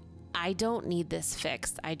 she's like, I don't need this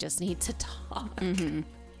fixed. I just need to talk.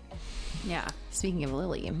 Yeah. Speaking of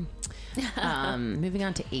Lily, moving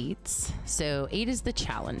on to 8s. So 8 is the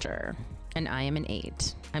challenger, and I am an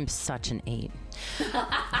 8. I'm such an 8.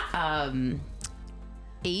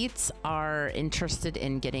 8s are interested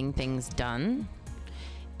in getting things done.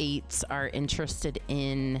 8s are interested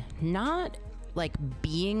in not like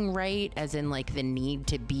being right, as in like the need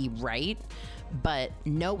to be right, but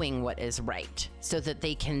knowing what is right so that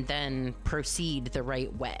they can then proceed the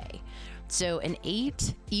right way. So an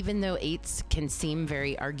 8, even though 8s can seem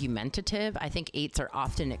very argumentative, I think 8s are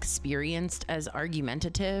often experienced as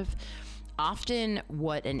argumentative. Often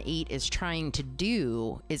what an 8 is trying to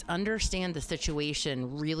do is understand the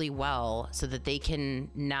situation really well so that they can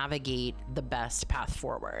navigate the best path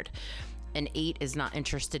forward. An 8 is not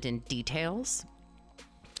interested in details.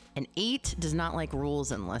 An 8 does not like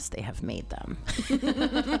rules unless they have made them.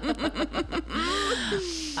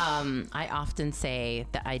 I often say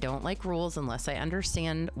that I don't like rules unless I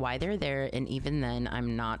understand why they're there, and even then,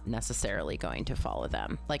 I'm not necessarily going to follow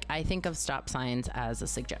them. Like, I think of stop signs as a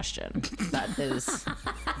suggestion. That is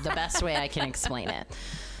the best way I can explain it.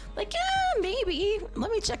 Like, yeah, maybe.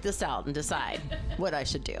 Let me check this out and decide what I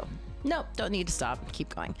should do. Nope, don't need to stop.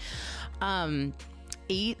 Keep going.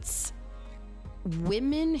 8s.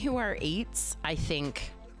 Women who are 8s, I think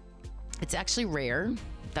it's actually rare.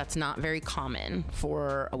 That's not very common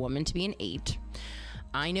for a woman to be an 8.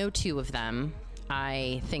 I know 2 of them.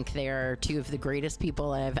 I think they are 2 of the greatest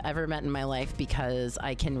people I've ever met in my life because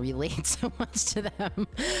I can relate so much to them.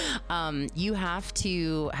 You have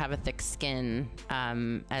to have a thick skin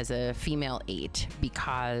as a female 8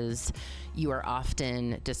 because you are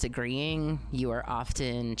often disagreeing, you are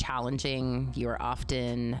often challenging, you are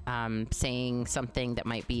often saying something that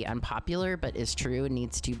might be unpopular but is true and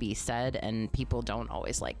needs to be said, and people don't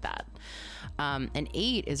always like that. An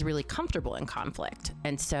 8 is really comfortable in conflict,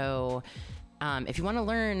 and so if you want to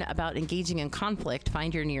learn about engaging in conflict,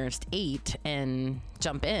 find your nearest 8 and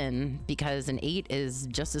jump in, because an 8 is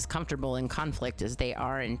just as comfortable in conflict as they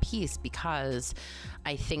are in peace, because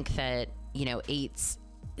I think that, 8s,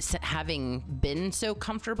 having been so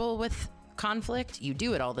comfortable with conflict, you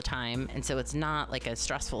do it all the time, and so it's not like a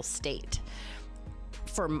stressful state.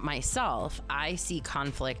 For myself, I see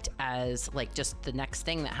conflict as like just the next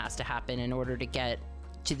thing that has to happen in order to get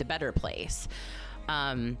to the better place.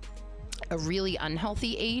 A really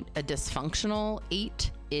unhealthy 8, a dysfunctional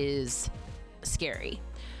 8, is scary.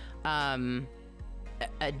 A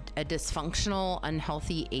dysfunctional,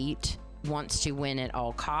 unhealthy 8 wants to win at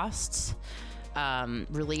all costs.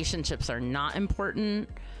 Relationships are not important.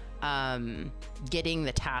 Getting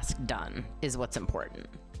the task done is what's important.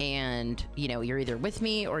 And, you're either with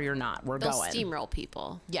me or you're not. They'll steamroll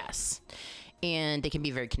people. Yes. And they can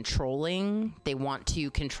be very controlling. They want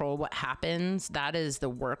to control what happens. That is the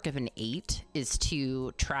work of an 8, is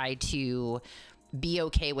to try to be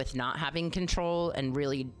okay with not having control and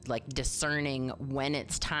really like discerning when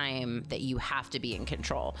it's time that you have to be in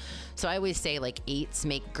control. So I always say like 8s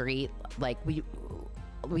make great, like we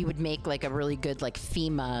would make like a really good like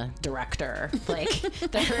FEMA director. Like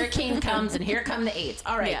the hurricane comes and here come the 8s.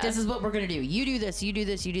 All right, This is what we're going to do. You do this, you do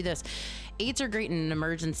this, you do this. 8s are great in an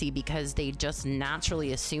emergency because they just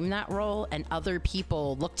naturally assume that role, and other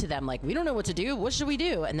people look to them like, we don't know what to do. What should we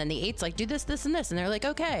do? And then the 8s like, do this, this, and this. And they're like,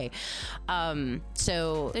 okay.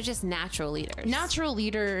 So they're just natural leaders. Natural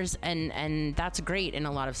leaders. And that's great in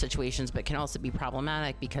a lot of situations, but can also be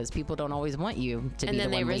problematic because people don't always want you to be the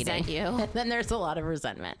one leading. And then they resent you. And then there's a lot of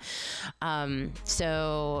resentment.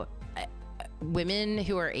 Women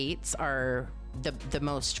who are 8s are the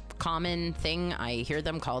most common thing I hear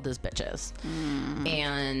them called is bitches.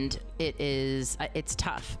 And it's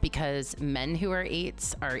tough because men who are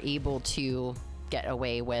 8s are able to get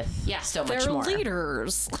away with so much more. They're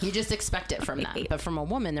leaders. You just expect it from them. But from a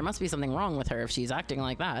woman, there must be something wrong with her if she's acting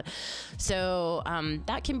like that. So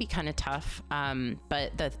that can be kind of tough.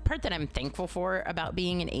 But the part that I'm thankful for about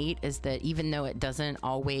being an 8 is that even though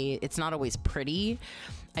it's not always pretty,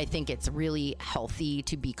 I think it's really healthy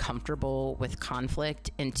to be comfortable with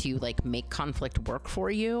conflict and to like make conflict work for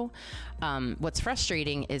you. What's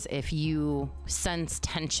frustrating is if you sense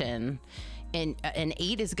tension, and an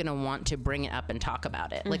 8 is going to want to bring it up and talk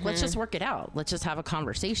about it. Like, let's just work it out. Let's just have a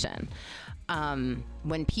conversation.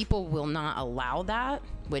 When people will not allow that,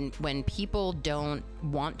 when people don't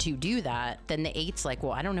want to do that, then the 8's like,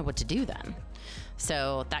 well, I don't know what to do then.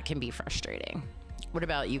 So that can be frustrating. What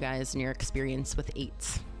about you guys and your experience with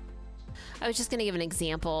 8s? I was just going to give an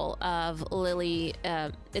example of Lily.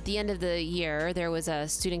 At the end of the year, there was a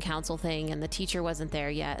student council thing, and the teacher wasn't there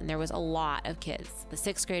yet, and there was a lot of kids. The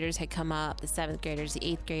 6th graders had come up, the 7th graders, the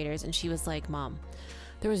 8th graders, and she was like, Mom,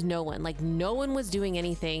 There was no one. Like, no one was doing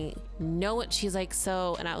anything. No one. She's like,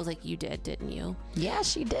 so, and I was like, you did, didn't you? Yeah,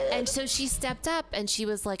 she did. And so she stepped up and she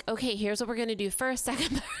was like, okay, here's what we're going to do first, second,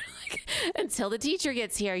 third, like, until the teacher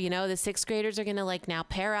gets here. You know, the 6th graders are going to like now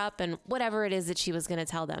pair up and whatever it is that she was going to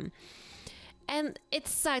tell them. And it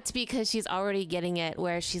sucked because she's already getting it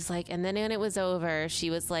where she's like, and then when it was over,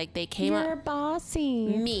 she was like, they came You're up bossy.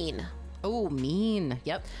 mean. Oh, mean.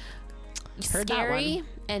 Yep. Heard that Scary one.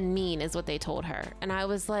 and mean is what they told her. And I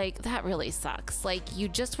was like, that really sucks. Like, you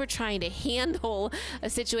just were trying to handle a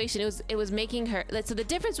situation. It was making her, so the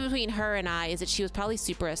difference between her and I is that she was probably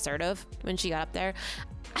super assertive when she got up there.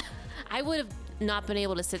 I would have not been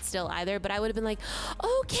able to sit still either, but I would have been like,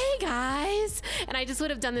 okay, guys. And I just would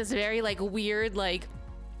have done this very like weird, like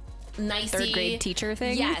nicey 3rd grade teacher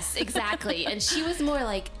thing. Yes, exactly. And she was more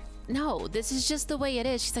like, no, this is just the way it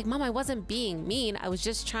is. She's like, Mom, I wasn't being mean. I was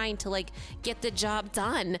just trying to like get the job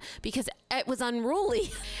done because it was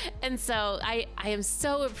unruly. And so I am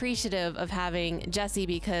so appreciative of having Jessi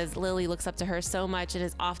because Lily looks up to her so much and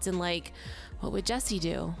is often like, what would Jessi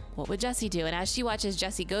do? What would Jessi do? And as she watches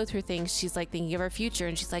Jessi go through things, she's like thinking of her future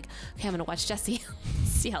and she's like, okay, I'm going to watch Jessi,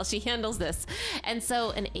 see how she handles this. And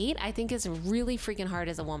so an 8, I think, is really freaking hard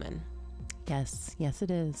as a woman. Yes,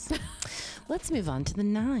 it is. Let's move on to the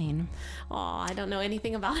 9. Oh, I don't know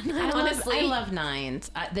anything about 9, honestly. I love 9s.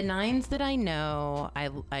 The 9s that I know,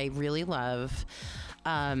 I really love.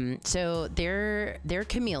 So they're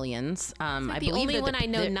chameleons. I the believe only they're one I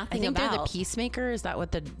know nothing I think they're the about. peacemaker. Is that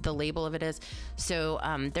what the label of it is? So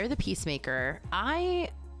they're the peacemaker. I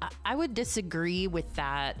would disagree with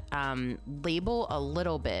that label a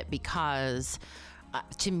little bit because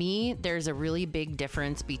to me, there's a really big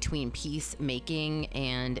difference between peacemaking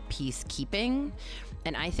and peacekeeping.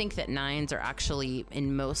 And I think that 9s are actually,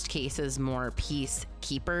 in most cases, more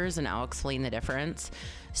peacekeepers, and I'll explain the difference.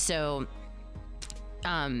 So,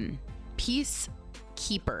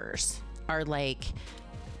 peacekeepers are like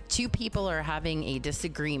 2 people are having a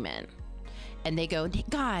disagreement. And they go,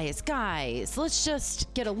 guys, let's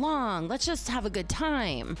just get along. Let's just have a good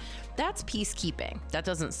time. That's peacekeeping. That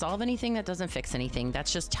doesn't solve anything. That doesn't fix anything.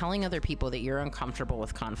 That's just telling other people that you're uncomfortable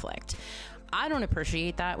with conflict. I don't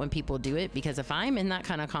appreciate that when people do it because if I'm in that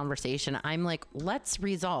kind of conversation, I'm like, let's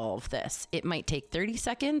resolve this. It might take 30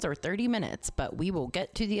 seconds or 30 minutes, but we will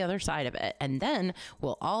get to the other side of it and then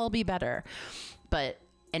we'll all be better. But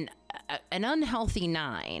an unhealthy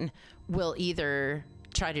 9 will either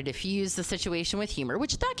try to diffuse the situation with humor,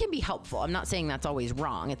 which that can be helpful. I'm not saying that's always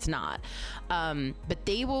wrong. It's not. But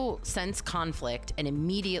they will sense conflict and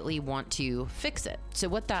immediately want to fix it. So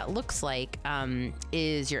what that looks like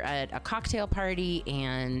is you're at a cocktail party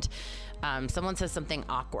and someone says something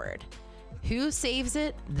awkward. Who saves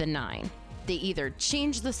it? The 9. They either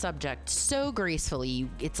change the subject so gracefully,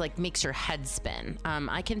 it's like makes your head spin.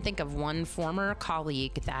 I can think of one former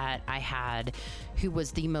colleague that I had who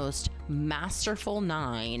was the most masterful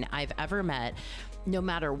 9 I've ever met. No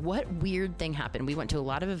matter what weird thing happened, we went to a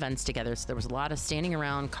lot of events together, so there was a lot of standing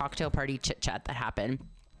around, cocktail party chit chat that happened.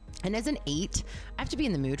 And as an 8, I have to be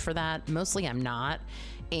in the mood for that. Mostly I'm not.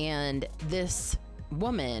 And this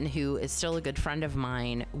woman who is still a good friend of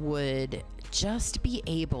mine would just be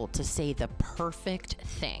able to say the perfect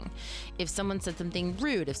thing. If someone said something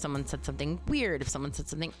rude, if someone said something weird, if someone said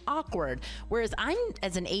something awkward, whereas I'm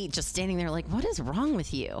as an 8 just standing there like, what is wrong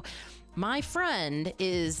with you? My friend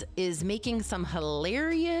is making some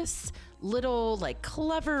hilarious little like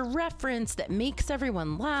clever reference that makes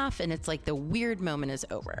everyone laugh, and it's like the weird moment is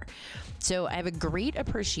over. So I have a great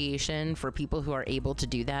appreciation for people who are able to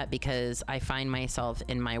do that because I find myself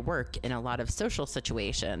in my work in a lot of social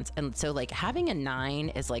situations. And so like having a 9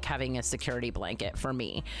 is like having a security blanket for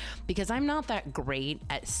me because I'm not that great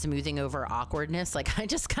at smoothing over awkwardness. Like I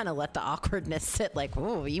just kind of let the awkwardness sit like,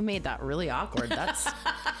 whoa, you made that really awkward. That's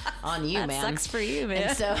on you, that man. Sucks for you, man.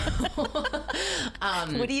 And so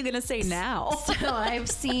what are you going to say now? So I've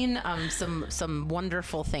seen some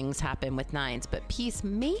wonderful things happen with 9s, but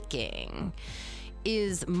peacemaking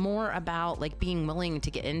is more about like being willing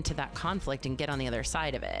to get into that conflict and get on the other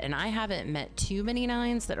side of it. And I haven't met too many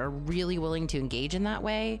 9s that are really willing to engage in that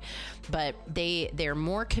way, but they're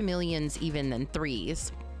more chameleons even than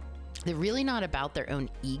 3s. They're really not about their own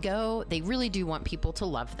ego. They really do want people to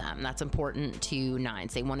love them. That's important to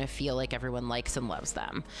 9s. They want to feel like everyone likes and loves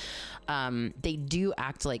them. They do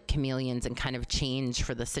act like chameleons and kind of change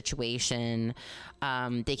for the situation.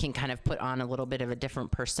 They can kind of put on a little bit of a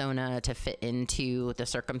different persona to fit into the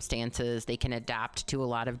circumstances. They can adapt to a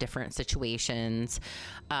lot of different situations.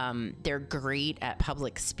 They're great at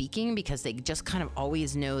public speaking because they just kind of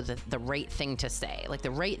always know the right thing to say. Like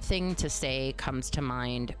the right thing to say comes to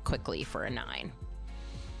mind quickly for a 9.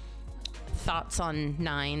 thoughts on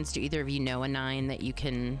 9s? Do either of you know a 9 that you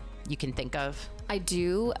can think of? I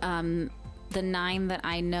do. The 9 that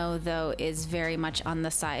I know, though, is very much on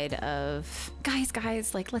the side of guys,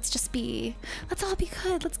 like, let's all be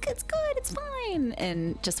good. It's good. It's fine.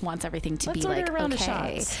 And just wants everything to be like, round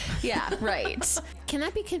okay. of shots. Yeah, right. Can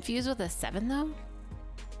that be confused with a 7 though?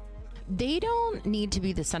 They don't need to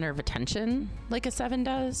be the center of attention like a 7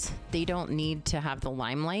 does. They don't need to have the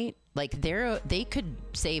limelight. Like they could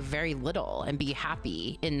say very little and be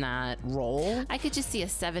happy in that role. I could just see a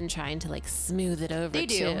 7 trying to like smooth it over. They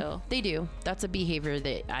do. Too. They do. That's a behavior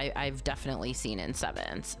that I've definitely seen in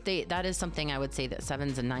 7s. That is something I would say that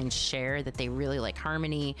 7s and 9s share, that they really like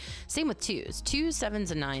harmony. Same with 2s. 2s,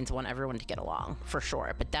 7s, and 9s want everyone to get along for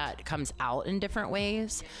sure, but that comes out in different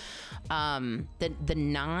ways. The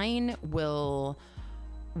 9 will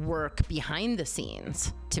work behind the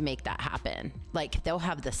scenes to make that happen. Like they'll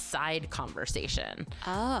have the side conversation.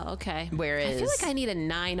 Oh, okay. Whereas I feel like I need a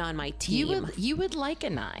 9 on my team. You would like a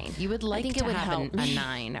 9. You would like to have a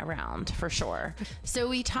 9 around for sure. So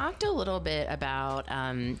we talked a little bit about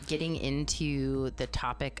getting into the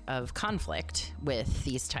topic of conflict with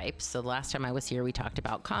these types. So the last time I was here, we talked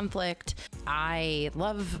about conflict. I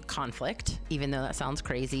love conflict, even though that sounds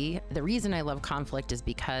crazy. The reason I love conflict is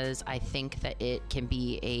because I think that it can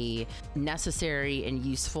be a necessary and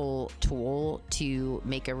useful tool to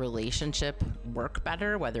make a relationship work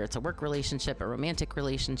better, whether it's a work relationship, a romantic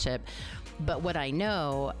relationship. But what I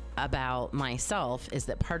know about myself is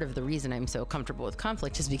that part of the reason I'm so comfortable with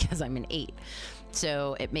conflict is because I'm an 8.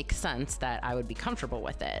 So it makes sense that I would be comfortable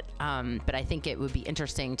with it. But I think it would be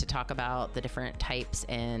interesting to talk about the different types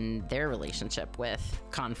and their relationship with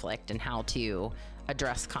conflict and how to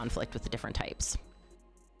address conflict with the different types.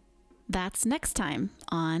 That's next time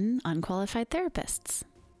on Unqualified Therapists.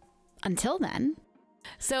 Until then.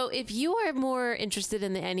 So if you are more interested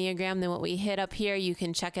in the Enneagram than what we hit up here, you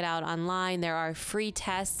can check it out online. There are free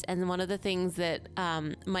tests. And one of the things that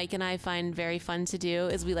Mike and I find very fun to do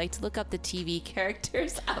is we like to look up the TV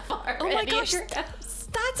characters of our Oh my gosh,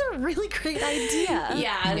 Enneagrams. that's a really great idea.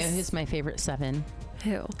 Yeah. You know who's my favorite 7?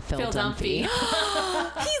 Who? Phil Dunphy.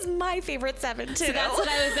 He's my favorite 7 too. So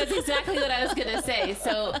that's exactly what I was going to say.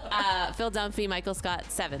 So Phil Dunphy, Michael Scott,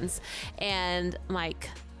 7s, and Mike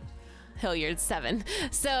Hilliard, 7.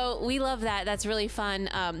 So we love that. That's really fun.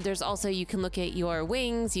 There's also, you can look at your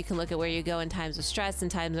wings. You can look at where you go in times of stress and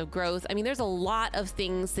times of growth. I mean, there's a lot of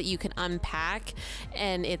things that you can unpack,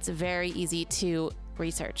 and it's very easy to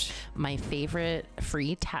research. My favorite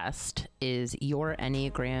free test is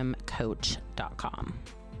yourenneagramcoach.com.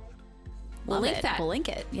 We'll link that. We'll link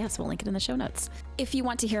it. Yes, we'll link it in the show notes. If you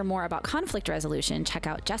want to hear more about conflict resolution, check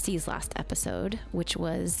out Jessi's last episode, which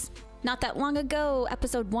was not that long ago,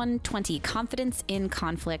 episode 120, Confidence in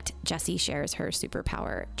Conflict. Jessi shares her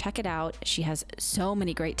superpower. Check it out. She has so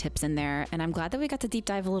many great tips in there, and I'm glad that we got to deep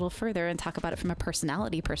dive a little further and talk about it from a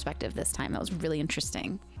personality perspective this time. That was really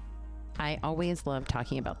interesting. I always love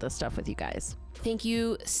talking about this stuff with you guys. Thank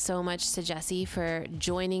you so much to Jessi for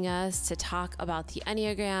joining us to talk about the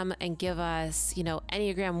Enneagram and give us,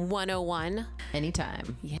 Enneagram 101.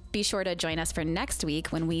 Anytime. Yeah. Be sure to join us for next week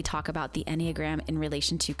when we talk about the Enneagram in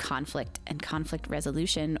relation to conflict and conflict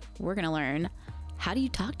resolution. We're going to learn, how do you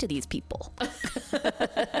talk to these people? How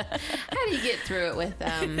do you get through it with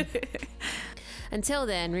them? Until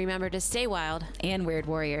then, remember to stay wild. And Weird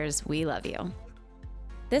Warriors, we love you.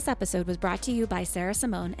 This episode was brought to you by Sarah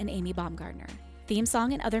Simone and Amy Baumgartner. Theme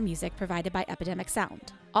song and other music provided by Epidemic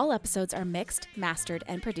Sound. All episodes are mixed, mastered,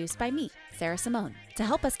 and produced by me, Sarah Simone. To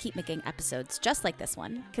help us keep making episodes just like this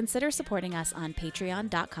one, consider supporting us on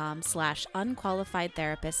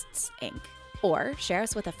patreon.com/unqualifiedtherapists.inc. Or share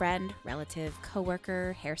us with a friend, relative,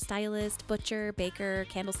 coworker, hairstylist, butcher, baker,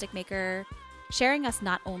 candlestick maker. Sharing us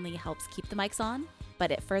not only helps keep the mics on, but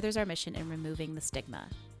it furthers our mission in removing the stigma.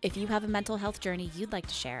 If you have a mental health journey you'd like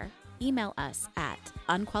to share, email us at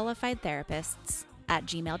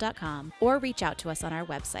unqualifiedtherapists@gmail.com or reach out to us on our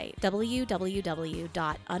website,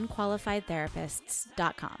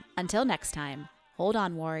 www.unqualifiedtherapists.com. Until next time, hold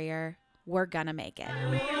on, warrior. We're gonna make it.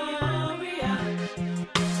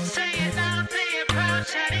 Say it loud, say it proud,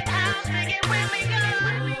 shout it out, sing it when we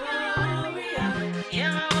go.